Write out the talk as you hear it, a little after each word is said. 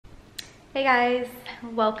Hey guys,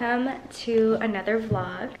 welcome to another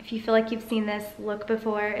vlog. If you feel like you've seen this look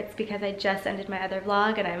before, it's because I just ended my other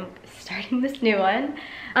vlog and I'm starting this new one.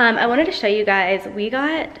 I wanted to show you guys, we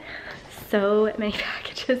got so many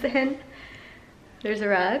packages in. There's a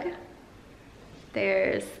rug,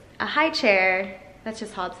 there's a high chair, that's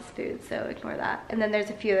just Hobbs' food, so ignore that. And then there's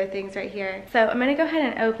a few other things right here. So I'm gonna go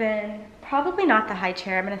ahead and open, probably not the high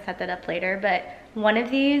chair, I'm gonna set that up later, but one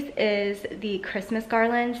of these is the Christmas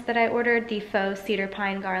garland that I ordered, the faux cedar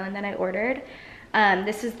pine garland that I ordered.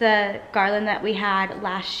 This is the garland that we had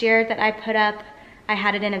last year that I put up. I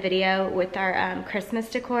had it in a video with our Christmas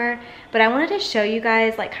decor, but I wanted to show you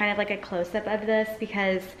guys like kind of like a close-up of this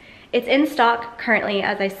because it's in stock currently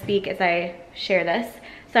as I speak, as I share this.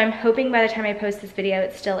 So I'm hoping by the time I post this video,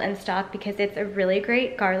 it's still in stock because it's a really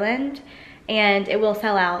great garland and it will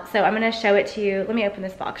sell out. So I'm gonna show it to you. Let me open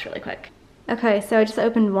this box really quick. Okay, so I just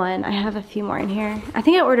opened one. I have a few more in here. I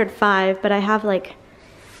think I ordered 5, but I have like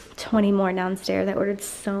 20 more downstairs. I ordered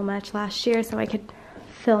so much last year so I could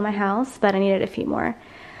fill my house, but I needed a few more.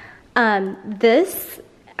 This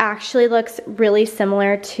actually looks really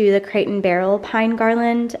similar to the Crate and Barrel pine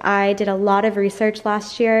garland. I did a lot of research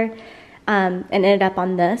last year and ended up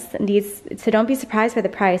on this. And these, so don't be surprised by the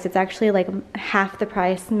price. It's actually like half the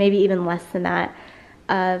price, maybe even less than that,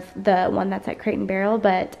 of the one that's at Crate and Barrel,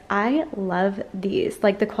 but I love these.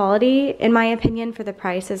 Like the quality, in my opinion, for the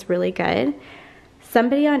price is really good.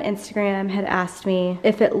 Somebody on Instagram had asked me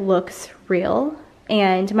if it looks real,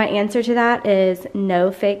 and my answer to that is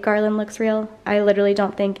no fake garland looks real. I literally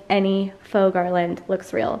don't think any faux garland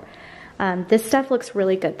looks real. This stuff looks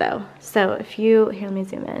really good though. So if you, here, let me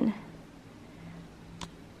zoom in.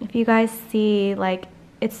 If you guys see, like,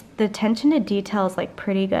 it's, the attention to detail is like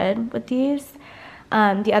pretty good with these.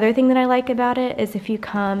 The other thing that I like about it is if you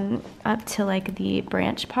come up to like the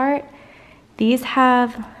branch part, these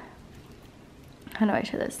have, how do I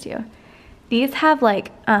show this to you? These have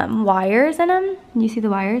like wires in them. You see the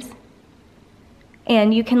wires?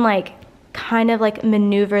 And you can like kind of like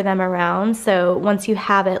maneuver them around. So once you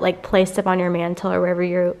have it like placed up on your mantle or wherever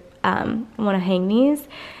you want to hang these,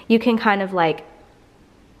 you can kind of like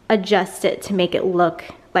adjust it to make it look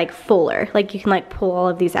like fuller. Like you can like pull all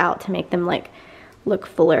of these out to make them like look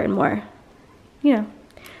fuller and more, you know,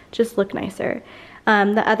 just look nicer.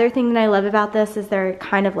 The other thing that I love about this is they're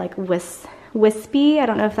kind of like wispy. I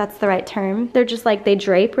don't know if that's the right term. They're just like, they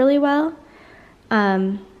drape really well.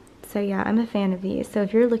 So yeah, I'm a fan of these. So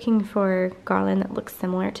if you're looking for garland that looks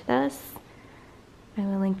similar to this, I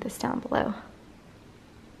will link this down below.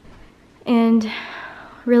 And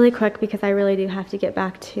really quick, because I really do have to get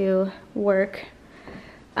back to work,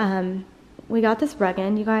 we got this rug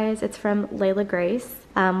in, you guys. It's from Layla Grace.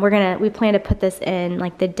 We plan to put this in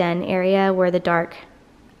like the den area where the dark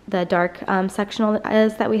sectional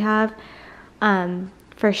is that we have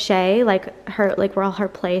for Shay, like where all her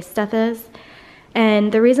play stuff is.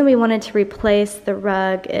 And the reason we wanted to replace the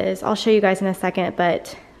rug is, I'll show you guys in a second,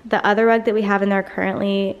 but the other rug that we have in there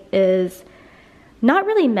currently is not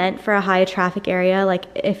really meant for a high traffic area. Like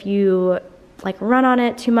if you like run on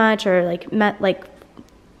it too much or like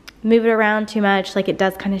move it around too much, like it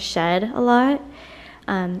does kind of shed a lot.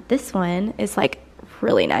 This one is like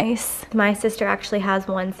really nice. My sister actually has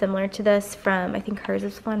one similar to this from, I think hers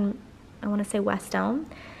is one, I want to say West Elm.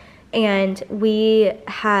 And we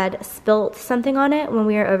had spilt something on it when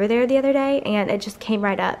we were over there the other day and it just came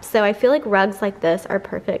right up. So I feel like rugs like this are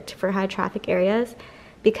perfect for high traffic areas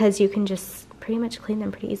because you can just pretty much clean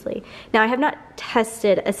them pretty easily. Now I have not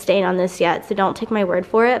tested a stain on this yet, so don't take my word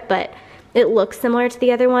for it, but it looks similar to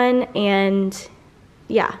the other one, and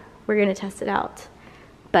yeah, we're gonna test it out.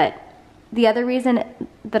 But the other reason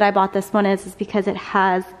that I bought this one is because it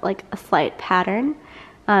has like a slight pattern.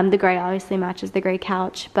 The gray obviously matches the gray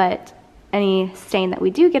couch, but any stain that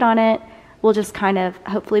we do get on it will just kind of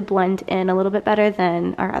hopefully blend in a little bit better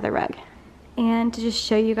than our other rug. And to just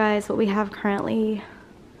show you guys what we have currently,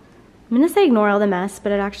 I'm gonna say ignore all the mess,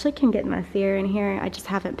 but it actually can get messier in here. I just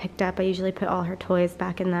haven't picked up. I usually put all her toys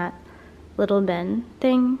back in that little bin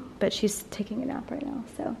thing, but she's taking a nap right now,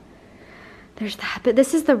 so there's that. But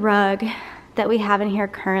this is the rug that we have in here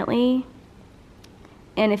currently,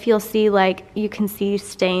 and if you'll see, like, you can see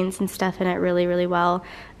stains and stuff in it really, really well.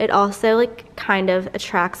 It also like kind of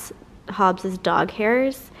attracts Hobbs's dog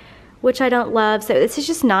hairs, which I don't love, so this is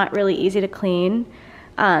just not really easy to clean.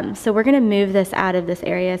 So we're gonna move this out of this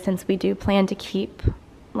area since we do plan to keep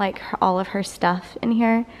like all of her stuff in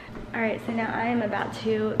here. All right, so now I am about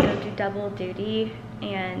to go do double duty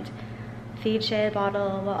and feed Shay a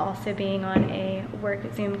bottle while also being on a work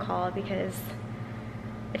Zoom call because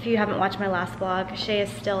if you haven't watched my last vlog, Shay is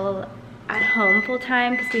still at home full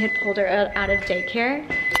time because we had pulled her out of daycare.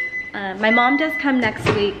 My mom does come next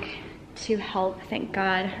week to help, thank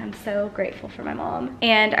God. I'm so grateful for my mom.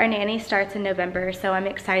 And our nanny starts in November, so I'm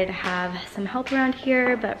excited to have some help around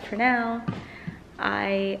here, but for now,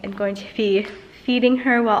 I am going to be feeding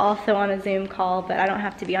her while also on a Zoom call, but I don't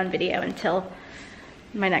have to be on video until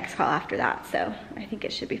my next call after that, so I think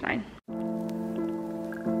it should be fine.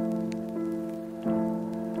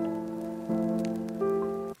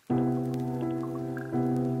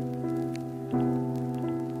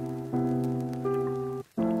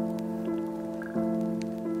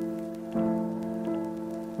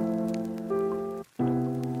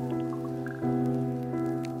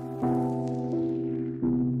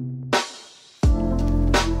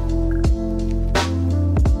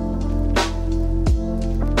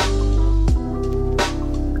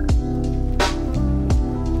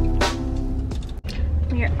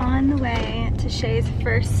 On the way to Shay's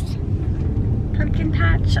first pumpkin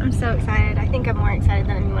patch. I'm so excited. I think I'm more excited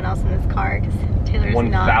than anyone else in this car because Taylor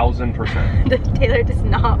does not. 1000%. Taylor does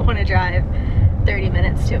not want to drive 30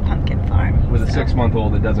 minutes to a pumpkin farm. With a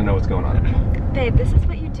 6-month-old that doesn't know what's going on. Babe, this is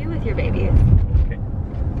what you do with your babies. Okay.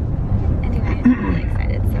 Anyway, I'm really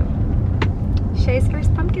excited. So, Shay's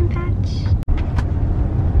first pumpkin patch.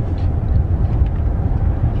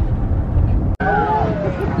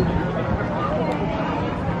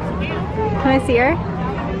 Can I see her?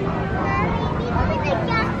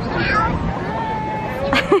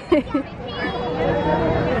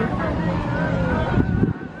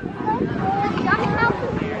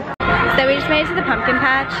 So we just made it to the pumpkin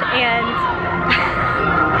patch, and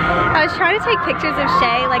I was trying to take pictures of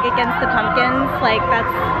Shay like against the pumpkins, like that's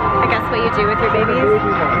I guess what you do with your babies.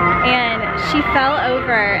 And she fell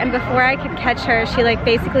over, and before I could catch her, she like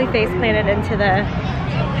basically face planted into the,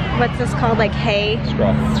 what's this called, like hay?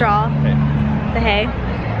 Straw. Hay. The hay.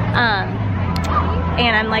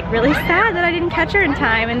 And I'm like really sad that I didn't catch her in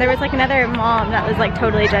time, and there was like another mom that was like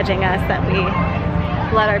totally judging us that we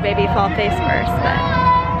let our baby fall face first, but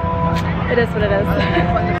it is what it is.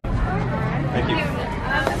 Thank you.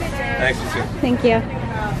 Thanks, you too. Thank you.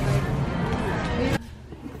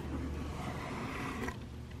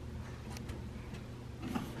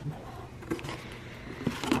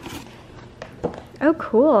 Oh,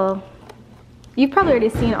 cool. You've probably already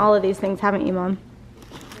seen all of these things, haven't you, Mom?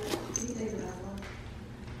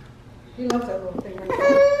 He loves that little thing right there.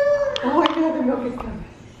 Oh, I know the milk is coming.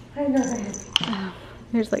 I know that. Oh,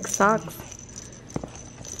 there's like socks.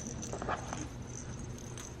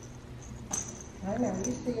 I know,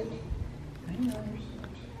 you see it. I know, you're smart.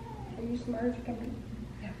 Are you smart? You can be.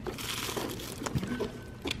 Yeah.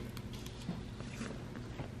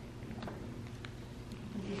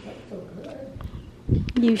 You just look so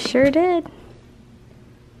good. You sure did.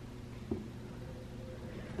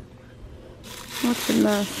 What's in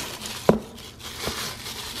this?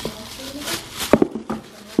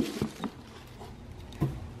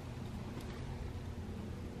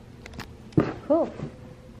 Cool.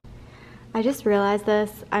 I just realized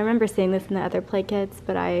this. I remember seeing this in the other play kits,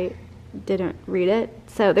 but I didn't read it.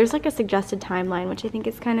 So there's like a suggested timeline, which I think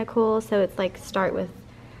is kind of cool. So it's like start with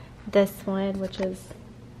this one, which is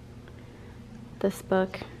this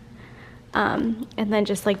book. And then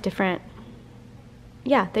just like different,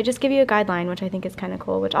 yeah, they just give you a guideline, which I think is kind of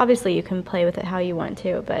cool, which obviously you can play with it how you want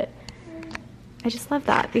to, but I just love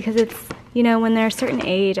that because it's, you know, when they're a certain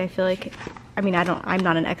age, I feel like, I mean, I'm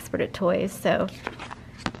not an expert at toys, so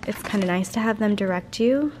it's kind of nice to have them direct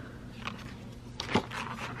you.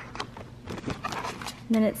 And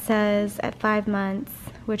then it says at 5 months,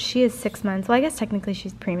 which she is 6 months. Well, I guess technically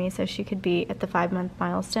she's preemie, so she could be at the 5-month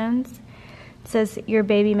milestones. It says your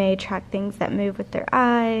baby may track things that move with their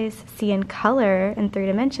eyes, see in color in 3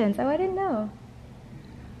 dimensions. Oh, I didn't know.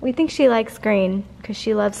 We think she likes green because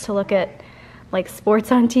she loves to look at like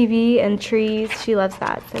sports on TV and trees. She loves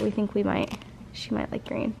that, so we think she might like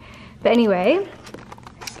green. But anyway,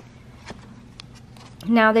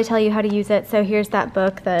 now they tell you how to use it. So here's that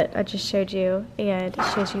book that I just showed you, and it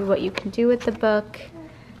shows you what you can do with the book,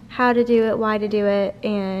 how to do it, why to do it,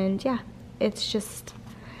 and yeah, it's just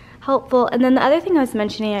helpful. And then the other thing I was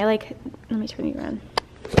mentioning, let me turn you around.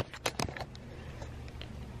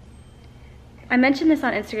 I mentioned this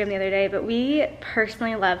on Instagram the other day, but we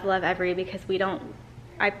personally love Lovevery because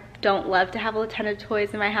I don't love to have a ton of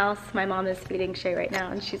toys in my house. My mom is feeding Shay right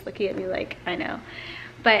now and she's looking at me like, I know.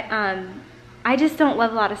 But I just don't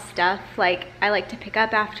love a lot of stuff. Like, I like to pick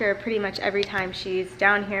up after her pretty much every time she's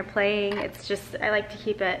down here playing. It's just, I like to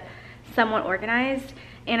keep it somewhat organized.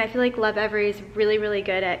 And I feel like Lovevery is really, really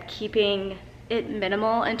good at keeping it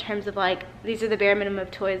minimal in terms of like, these are the bare minimum of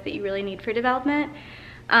toys that you really need for development.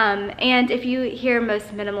 And if you hear most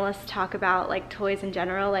minimalists talk about like toys in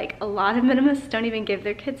general, like a lot of minimalists don't even give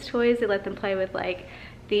their kids toys. They let them play with like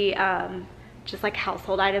the just like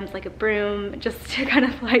household items like a broom, just to kind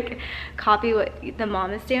of like copy what the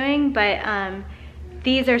mom is doing. But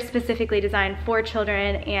these are specifically designed for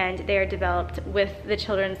children, and they are developed with the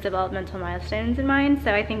children's developmental milestones in mind.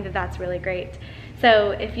 So I think that that's really great.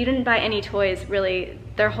 So if you didn't buy any toys, really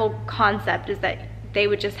their whole concept is that they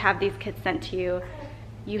would just have these kits sent to you.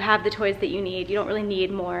 You have the toys that you need. You don't really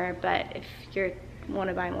need more, but if you want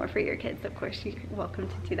to buy more for your kids, of course you're welcome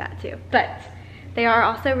to do that too. But they are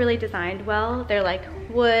also really designed well. They're like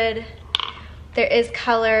wood. There is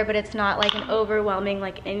color, but it's not like an overwhelming,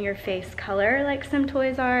 like in your face color like some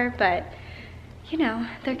toys are, but you know,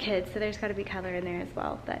 they're kids, so there's gotta be color in there as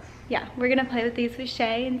well. But yeah, we're gonna play with these with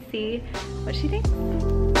Shay and see what she thinks.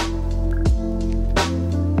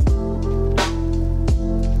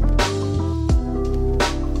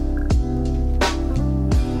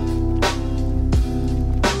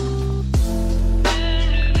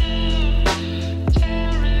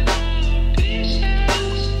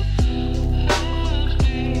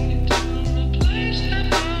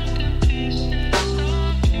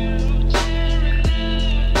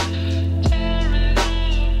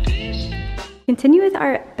 Continue with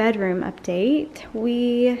our bedroom update.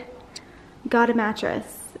 We got a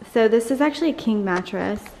mattress. So this is actually a king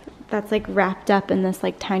mattress that's like wrapped up in this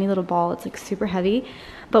like tiny little ball. It's like super heavy,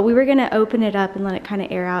 but we were gonna open it up and let it kind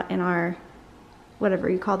of air out in our, whatever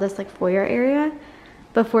you call this, like foyer area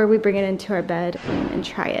before we bring it into our bed and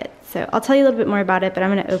try it. So I'll tell you a little bit more about it, but I'm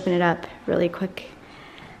gonna open it up really quick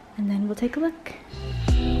and then we'll take a look.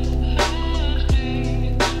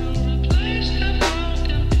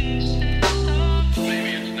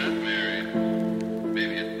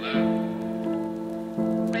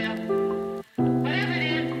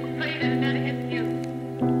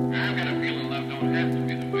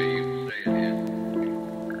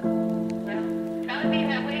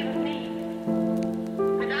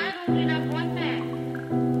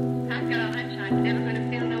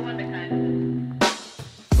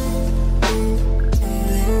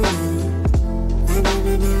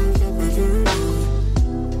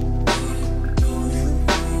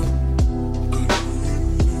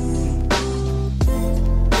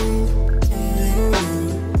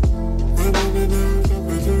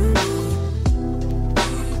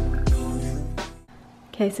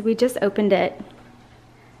 Okay, so we just opened it,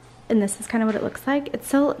 and this is kind of what it looks like. It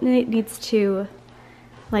still needs to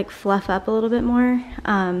like fluff up a little bit more.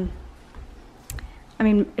 I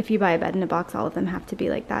mean, if you buy a bed in a box, all of them have to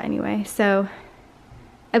be like that anyway. So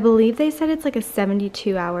I believe they said it's like a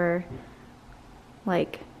 72-hour,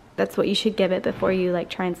 like that's what you should give it before you like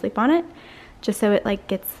try and sleep on it, just so it like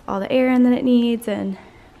gets all the air in that it needs and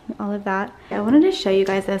all of that. I wanted to show you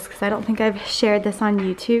guys this because I don't think I've shared this on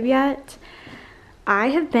YouTube yet. I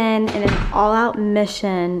have been in an all-out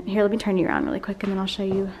mission. Here, let me turn you around really quick and then I'll show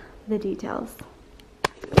you the details.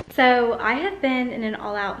 So I have been in an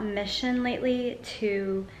all-out mission lately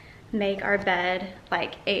to make our bed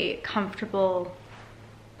like a comfortable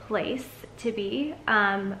place to be.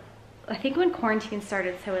 I think when quarantine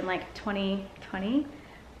started, so in like 2020,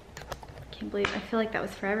 can't believe, I feel like that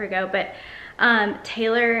was forever ago, but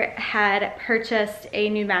Taylor had purchased a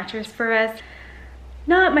new mattress for us.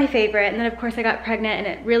 Not my favorite, and then of course I got pregnant and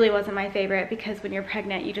it really wasn't my favorite because when you're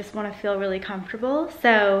pregnant you just want to feel really comfortable.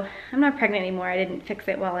 So I'm not pregnant anymore. I didn't fix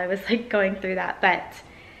it while I was like going through that, but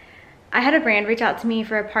I had a brand reach out to me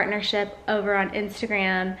for a partnership over on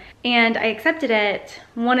Instagram and I accepted it.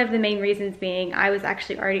 One of the main reasons being I was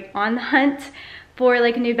actually already on the hunt for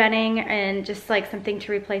like new bedding and just like something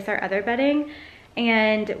to replace our other bedding,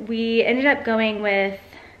 and we ended up going with,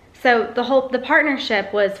 so the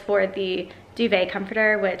partnership was for the duvet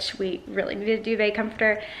comforter, which we really needed a duvet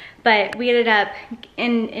comforter, but we ended up,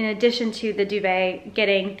 in addition to the duvet,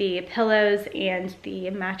 getting the pillows and the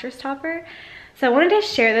mattress topper. So I wanted to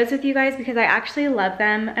share those with you guys because I actually love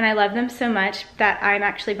them, and I love them so much that I'm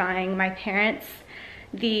actually buying my parents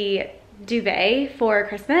the duvet for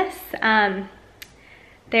Christmas.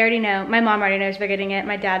 They already know, my mom already knows they're getting it.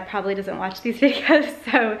 My dad probably doesn't watch these videos,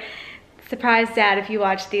 so surprise Dad, if you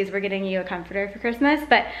watch these, we're getting you a comforter for Christmas.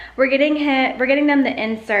 But we're getting them the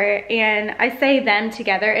insert, and I say them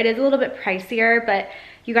together. It is a little bit pricier, but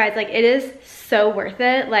you guys, like, it is so worth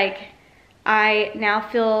it. Like, I now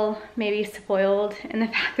feel maybe spoiled in the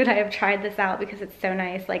fact that I have tried this out because it's so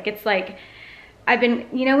nice. Like, it's like, I've been,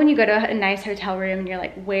 you know when you go to a nice hotel room and you're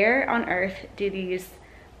like, where on earth do these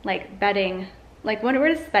like bedding, like where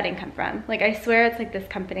does this bedding come from? Like, I swear it's like this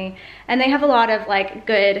company, and they have a lot of like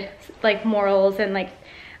good like morals, and like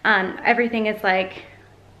everything is like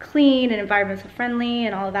clean and environmental friendly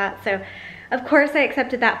and all of that. So of course I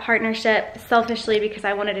accepted that partnership selfishly because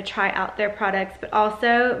I wanted to try out their products, but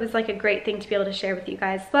also it was like a great thing to be able to share with you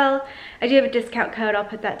guys as well. I do have a discount code, I'll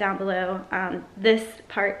put that down below. This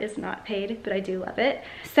part is not paid, but I do love it.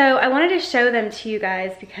 So I wanted to show them to you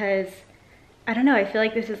guys because I don't know, I feel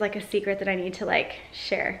like this is like a secret that I need to like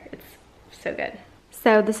share. It's so good.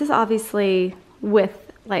 So this is obviously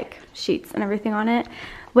with like sheets and everything on it,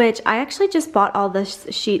 which I actually just bought all this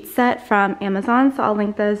sheet set from Amazon, so I'll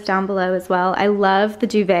link those down below as well. I love the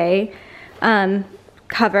duvet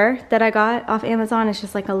cover that I got off Amazon. It's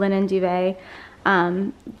just like a linen duvet.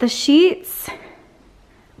 The sheets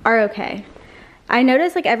are okay. I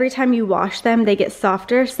noticed like every time you wash them, they get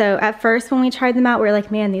softer. So at first when we tried them out, we were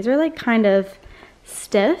like, man, these are like kind of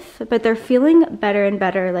stiff, but they're feeling better and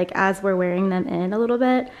better like as we're wearing them in a little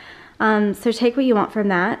bit. So take what you want from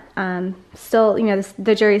that. Still, you know,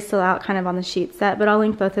 the jury's still out kind of on the sheet set, but I'll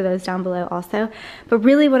link both of those down below also. But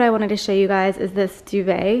really what I wanted to show you guys is this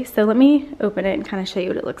duvet. So let me open it and kind of show you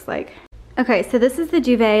what it looks like. Okay, so this is the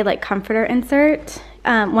duvet like comforter insert.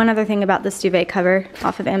 One other thing about this duvet cover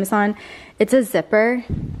off of Amazon, it's a zipper.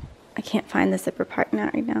 I can't find the zipper part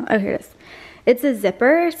right now. Oh, here it is. It's a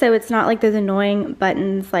zipper, so it's not like those annoying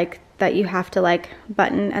buttons like that you have to like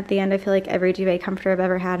button at the end. I feel like every duvet comforter I've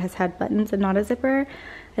ever had has had buttons and not a zipper.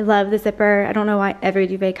 I love the zipper. I don't know why every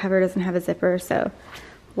duvet cover doesn't have a zipper, so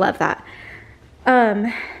love that.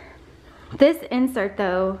 This insert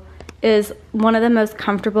though is one of the most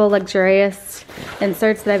comfortable, luxurious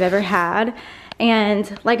inserts that I've ever had.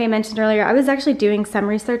 And like I mentioned earlier, I was actually doing some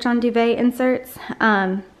research on duvet inserts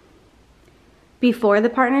before the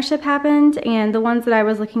partnership happened, and the ones that I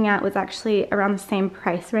was looking at was actually around the same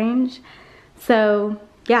price range. So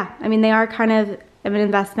yeah, I mean, they are kind of an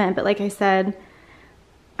investment, but like I said,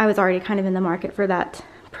 I was already kind of in the market for that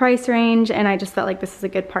price range, and I just felt like this is a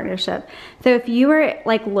good partnership. So if you were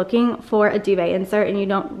like looking for a duvet insert and you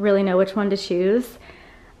don't really know which one to choose,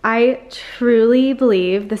 I truly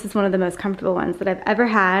believe this is one of the most comfortable ones that I've ever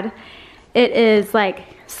had. It is like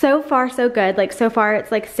so far so good. Like so far it's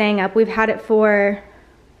like staying up. We've had it for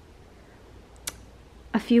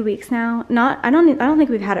a few weeks now. I don't think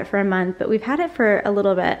we've had it for a month, but we've had it for a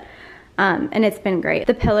little bit, and it's been great.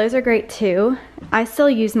 The pillows are great too. I still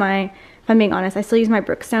use if I'm being honest, I still use my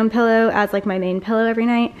Brookstone pillow as like my main pillow every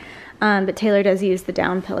night, but Taylor does use the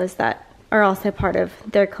down pillows that are also part of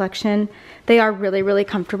their collection. They are really, really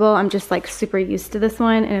comfortable. I'm just like super used to this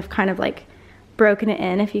one and have kind of like broken it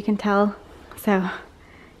in, if you can tell. So,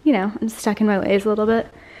 you know, I'm stuck in my ways a little bit.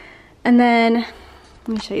 And then, let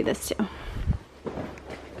me show you this too.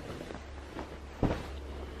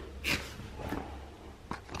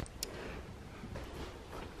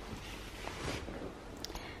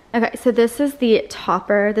 Okay, so this is the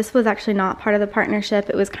topper. This was actually not part of the partnership.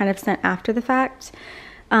 It was kind of sent after the fact,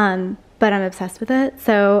 but I'm obsessed with it.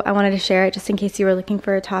 So I wanted to share it just in case you were looking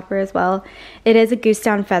for a topper as well. It is a goose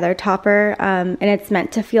down feather topper, and it's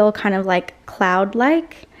meant to feel kind of like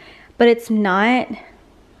cloud-like, but it's not.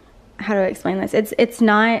 How do I explain this? It's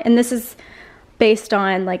not, and this is based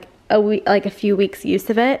on like a few weeks use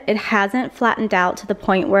of it. It hasn't flattened out to the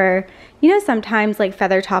point where, you know, sometimes like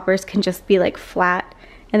feather toppers can just be like flat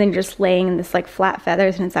and then you're just laying in this like flat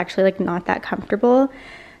feathers and it's actually like not that comfortable.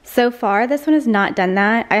 So far, this one has not done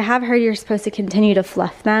that. I have heard you're supposed to continue to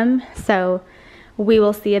fluff them, so we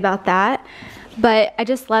will see about that. But I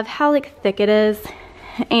just love how like thick it is.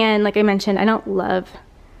 And like I mentioned, I don't love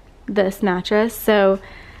this mattress. So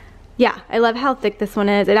yeah, I love how thick this one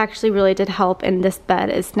is. It actually really did help, and this bed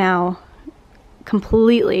is now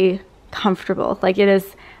completely comfortable. Like it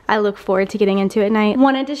is, I look forward to getting into it at night.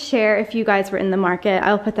 Wanted to share if you guys were in the market.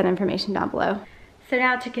 I'll put that information down below. So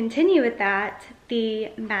now to continue with that,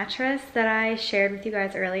 the mattress that I shared with you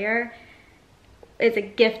guys earlier is a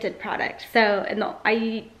gifted product. So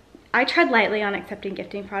I tread lightly on accepting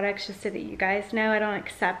gifting products, just so that you guys know. I don't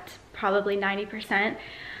accept probably 90%.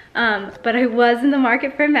 But I was in the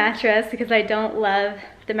market for a mattress because I don't love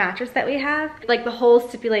the mattress that we have. Like the whole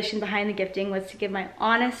stipulation behind the gifting was to give my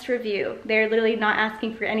honest review. They're literally not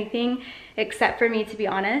asking for anything except for me to be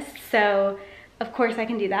honest. So of course I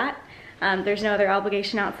can do that. There's no other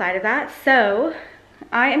obligation outside of that. So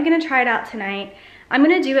I am gonna try it out tonight. I'm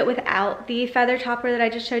gonna do it without the feather topper that I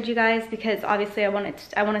just showed you guys, because obviously I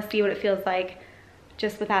wanna see what it feels like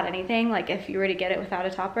just without anything, like if you were to get it without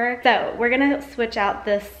a topper. So we're gonna switch out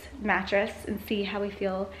this mattress and see how we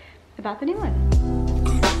feel about the new one.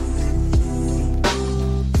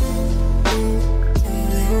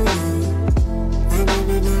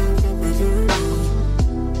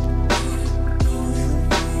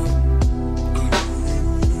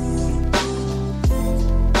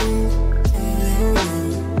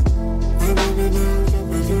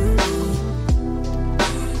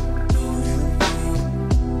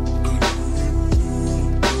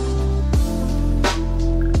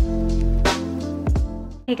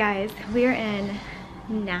 Hey guys, we are in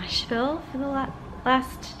Nashville for the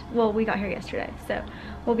well, we got here yesterday, so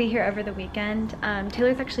we'll be here over the weekend.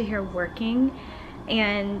 Taylor's actually here working,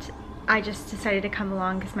 and I just decided to come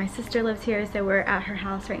along because my sister lives here, so we're at her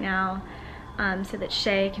house right now so that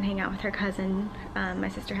Shay can hang out with her cousin. My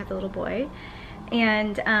sister has a little boy.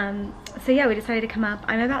 And so yeah, we decided to come up.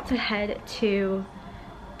 I'm about to head to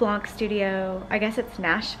Blanc Studio, I guess it's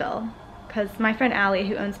Nashville, because my friend Allie,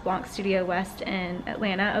 who owns Blanc Studio West in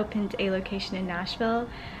Atlanta, opened a location in Nashville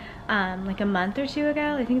like a month or two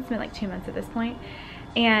ago. I think it's been like 2 months at this point.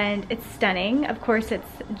 And it's stunning. Of course, it's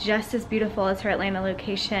just as beautiful as her Atlanta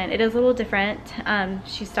location. It is a little different.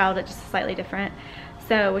 She styled it just slightly different,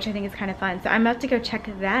 so which I think is kind of fun. So I'm about to go check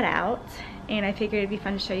that out, and I figured it'd be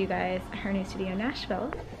fun to show you guys her new studio in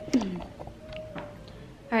Nashville. All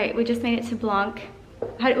right, we just made it to Blanc.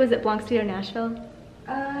 How was it, Blanc Studio Nashville?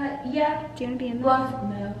 Yeah. Do you want to be in this? Blanc,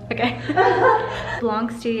 no. Okay.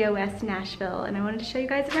 Blanc Studio West Nashville, and I wanted to show you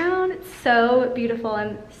guys around. It's so beautiful.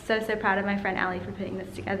 I'm so proud of my friend Allie for putting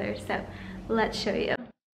this together, so let's show you.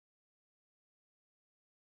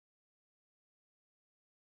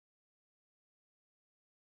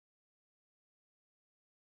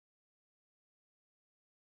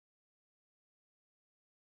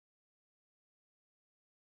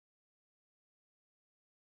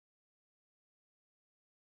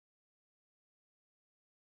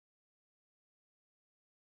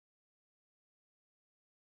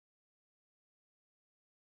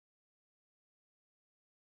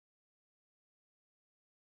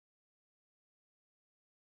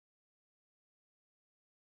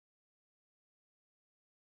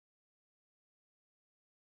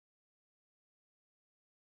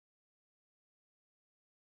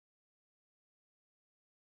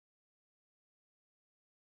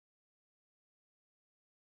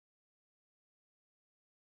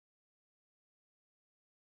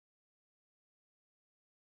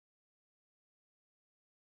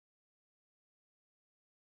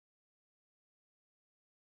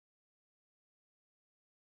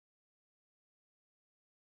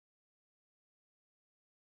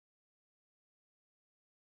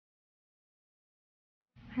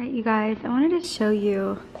 All right, you guys, I wanted to show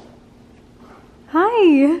you.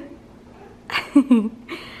 Hi.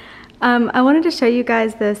 I wanted to show you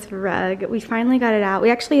guys this rug. We finally got it out. We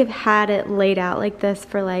actually have had it laid out like this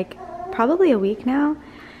for like probably a week now,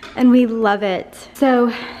 and we love it.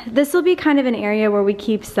 So this will be kind of an area where we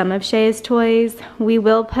keep some of Shay's toys.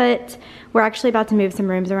 We're actually about to move some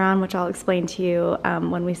rooms around, which I'll explain to you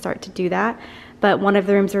when we start to do that. But one of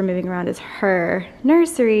the rooms we're moving around is her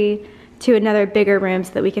nursery to another bigger room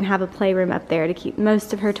so that we can have a playroom up there to keep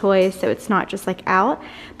most of her toys, so it's not just like out.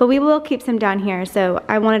 But we will keep some down here. So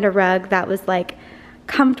I wanted a rug that was like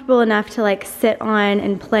comfortable enough to like sit on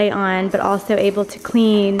and play on, but also able to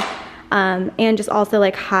clean and just also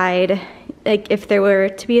like hide, like if there were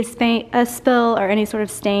to be a spill or any sort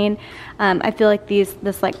of stain. I feel like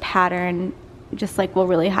this like pattern just like will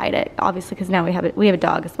really hide it, obviously, because now we have a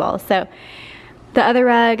dog as well. So the other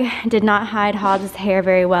rug did not hide Hobbs' hair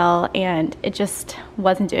very well, and it just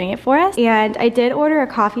wasn't doing it for us. And I did order a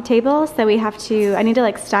coffee table, so I need to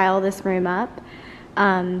like style this room up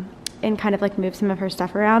and kind of like move some of her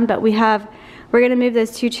stuff around. But we're gonna move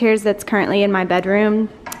those 2 chairs that's currently in my bedroom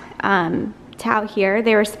to out here.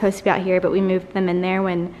 They were supposed to be out here, but we moved them in there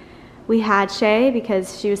when we had Shay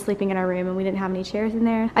because she was sleeping in our room and we didn't have any chairs in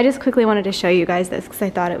there. I just quickly wanted to show you guys this because I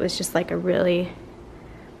thought it was just like a really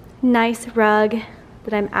nice rug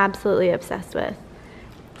that I'm absolutely obsessed with.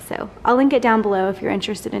 So I'll link it down below if you're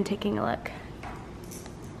interested in taking a look.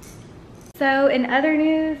 So in other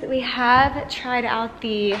news, we have tried out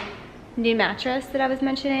the new mattress that I was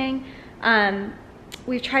mentioning.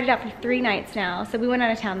 We've tried it out for 3 nights now. So we went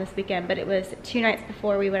out of town this weekend, but it was 2 nights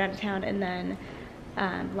before we went out of town, and then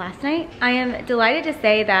last night. I am delighted to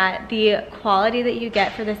say that the quality that you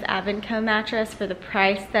get for this Avencomattress for the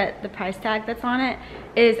price tag that's on it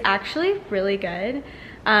is actually really good.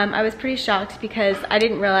 I was pretty shocked because I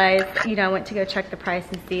didn't realize, I went to go check the price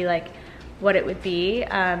and see like what it would be.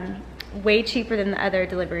 Way cheaper than the other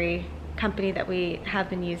delivery company that we have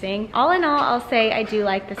been using. All in all, I'll say I do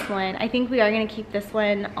like this one. I think we are gonna keep this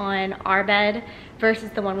one on our bed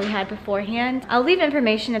versus the one we had beforehand. I'll leave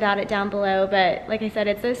information about it down below, but like I said,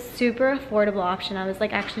 it's a super affordable option. I was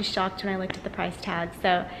like actually shocked when I looked at the price tag.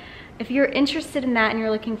 So if you're interested in that and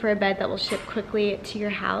you're looking for a bed that will ship quickly to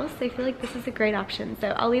your house, I feel like this is a great option. So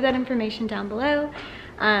I'll leave that information down below.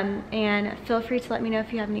 And feel free to let me know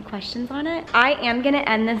if you have any questions on it. I am gonna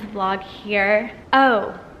end this vlog here.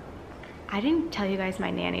 Oh, I didn't tell you guys my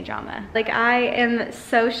nanny drama. Like, I am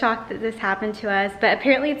so shocked that this happened to us, but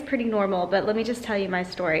apparently it's pretty normal, but let me just tell you my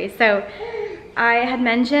story. So I had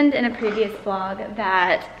mentioned in a previous vlog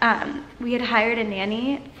that we had hired a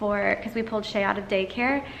nanny because we pulled Shay out of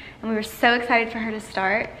daycare, and we were so excited for her to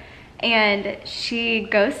start, and she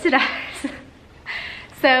ghosted us.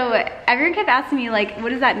 So everyone kept asking me, like,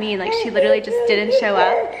 what does that mean? Like, she literally just didn't show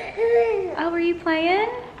up. Oh, were you playing?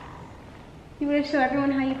 You want to show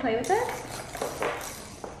everyone how you play with this?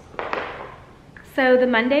 So the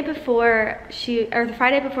Monday before the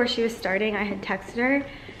Friday before she was starting, I had texted her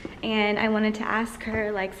and I wanted to ask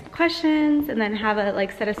her like some questions and then have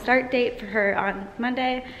a set a start date for her on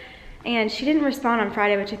Monday. And she didn't respond on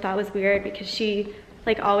Friday, which I thought was weird because she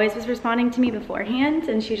like always was responding to me beforehand,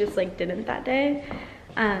 and she just like didn't that day.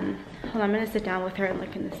 Hold on, I'm gonna sit down with her and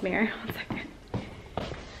look in this mirror. 1 second.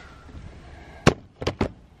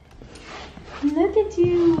 Look at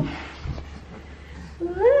you.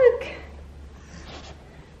 Look.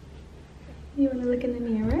 You want to look in the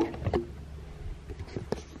mirror?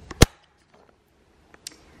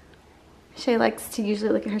 Shay likes to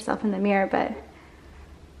usually look at herself in the mirror, but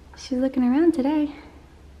she's looking around today.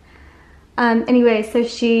 Anyway, so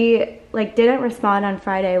she like didn't respond on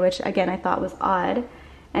Friday, which again I thought was odd.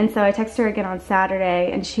 And so I texted her again on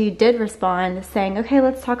Saturday, and she did respond saying, okay,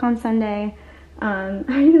 let's talk on Sunday. Are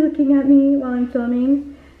you looking at me while I'm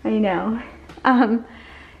filming? I know.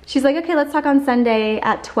 She's like, okay, let's talk on Sunday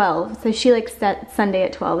at 12. So she like set Sunday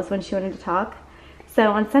at 12 is when she wanted to talk.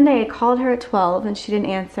 So on Sunday I called her at 12 and she didn't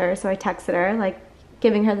answer. So I texted her, like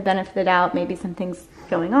giving her the benefit of the doubt. Maybe something's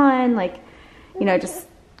going on. Like, you know, just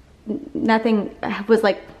nothing was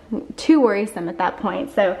like too worrisome at that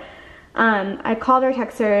point. So I called her,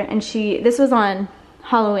 texted her, and this was on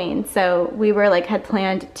Halloween, so we were like had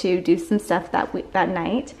planned to do some stuff that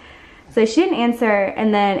night. So she didn't answer,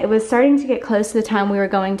 and then it was starting to get close to the time we were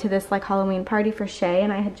going to this like Halloween party for Shay,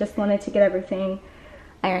 and I had just wanted to get everything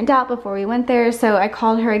ironed out before we went there. So I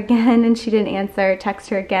called her again and she didn't answer, texted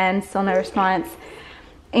her again, still no response.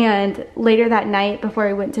 And later that night before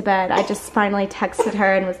we went to bed, I just finally texted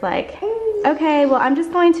her and was like, okay, well, I'm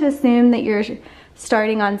just going to assume that you're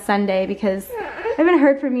starting on Sunday because I haven't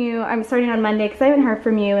heard from you. I'm starting on Monday because I haven't heard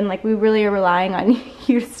from you, and like we really are relying on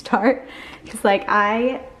you to start because like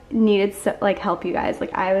I needed help, you guys.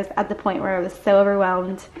 Like I was at the point where I was so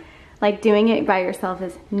overwhelmed. Like doing it by yourself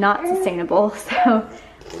is not sustainable. So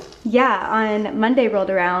yeah, on Monday rolled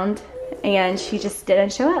around and she just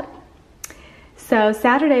didn't show up. So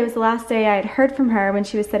Saturday was the last day I had heard from her when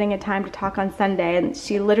she was setting a time to talk on Sunday, and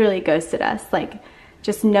she literally ghosted us. Like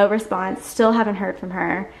just no response, still haven't heard from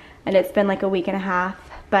her. And it's been like a week and a half.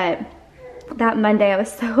 But that Monday I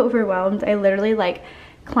was so overwhelmed. I literally like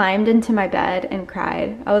climbed into my bed and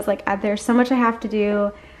cried. I was like, there's so much I have to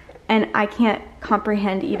do and I can't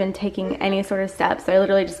comprehend even taking any sort of steps. So I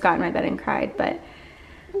literally just got in my bed and cried. But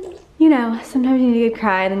you know, sometimes you need to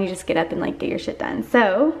cry and then you just get up and like get your shit done.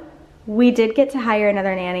 So we did get to hire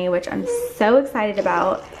another nanny, which I'm so excited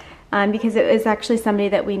about. Because it was actually somebody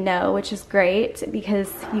that we know, which is great because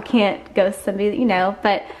you can't ghost somebody that you know,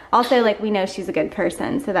 but also like we know she's a good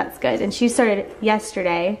person, so that's good. And she started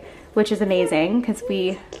yesterday, which is amazing because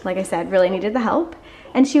we, like I said, really needed the help.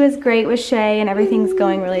 And she was great with Shay and everything's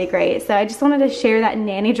going really great. So I just wanted to share that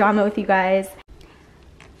nanny drama with you guys.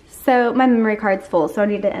 So my memory card's full, so I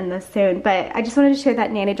need to end this soon. But I just wanted to share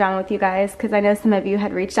that nanny drama with you guys because I know some of you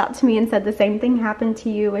had reached out to me and said the same thing happened to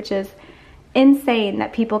you, which is insane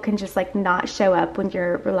that people can just like not show up when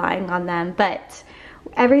you're relying on them. But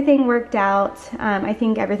everything worked out. I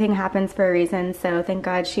think everything happens for a reason, so thank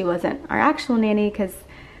God she wasn't our actual nanny because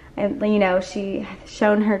you know, she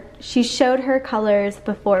showed her colors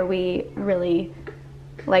before we really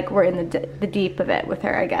like were in the deep of it with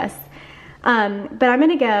her, I guess. But I'm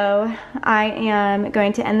gonna go. I am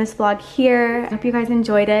going to end this vlog here. I hope you guys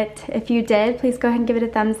enjoyed it. If you did, please go ahead and give it a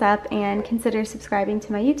thumbs up and consider subscribing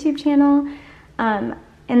to my YouTube channel.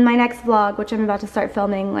 In my next vlog, which I'm about to start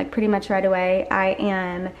filming like pretty much right away, I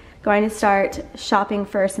am going to start shopping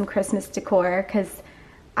for some Christmas decor because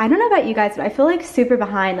I don't know about you guys, but I feel like super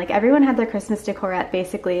behind. Like everyone had their Christmas decor up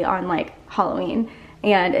basically on like Halloween,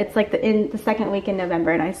 and it's like in the second week in November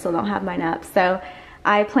and I still don't have mine up. So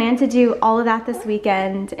I plan to do all of that this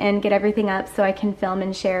weekend and get everything up so I can film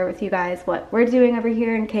and share with you guys what we're doing over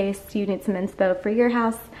here in case you need some inspo for your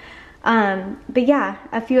house. But yeah,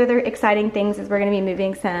 a few other exciting things is we're going to be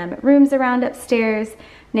moving some rooms around upstairs,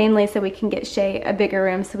 namely so we can get Shay a bigger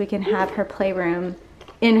room so we can have her playroom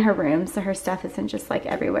in her room so her stuff isn't just like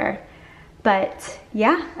everywhere. But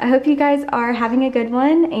yeah, I hope you guys are having a good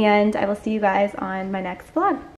one and I will see you guys on my next vlog.